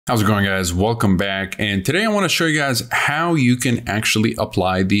How's it going, guys? Welcome back. And today I want to show you guys how you can actually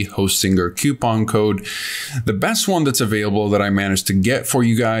apply the Hostinger coupon code. The best one that's available that I managed to get for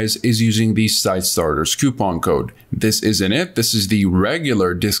you guys is using the Site Starters coupon code. This isn't it. This is the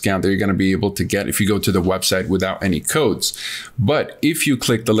regular discount that you're going to be able to get if you go to the website without any codes. But if you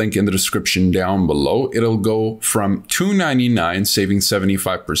click the link in the description down below, it'll go from $2.99 saving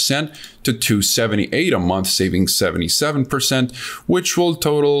 75% to $2.78 a month saving 77%, which will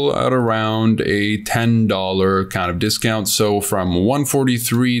total at around a $10 kind of discount. So from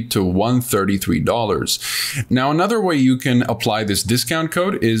 $143 to $133. Now, another way you can apply this discount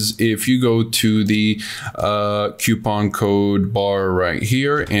code is if you go to the coupon code bar right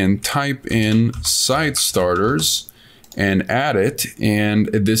here and type in Site Starters and add it, and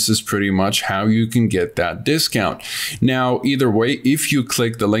this is pretty much how you can get that discount. Now, either way, if you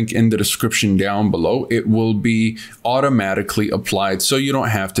click the link in the description down below, it will be automatically applied, so you don't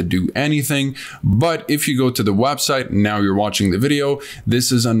have to do anything. But if you go to the website, now you're watching the video,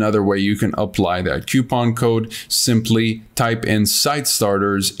 this is another way you can apply that coupon code. Simply type in Site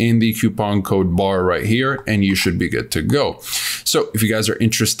Starters in the coupon code bar right here, and you should be good to go. So if you guys are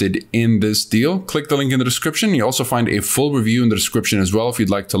interested in this deal, click the link in the description. You also find a full review in the description as well if you'd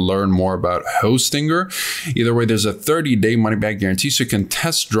like to learn more about Hostinger. Either way, there's a 30-day money-back guarantee, so you can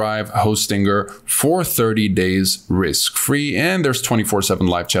test drive Hostinger for 30 days risk-free, and there's 24/7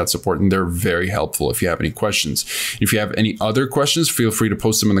 live chat support, and they're very helpful if you have any questions. If you have any other questions, feel free to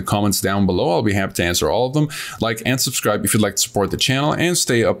post them in the comments down below. I'll be happy to answer all of them. Like and subscribe if you'd like to support the channel and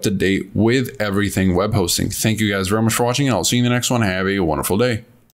stay up to date with everything web hosting. Thank you guys very much for watching, and I'll see you in the next one. Have a wonderful day.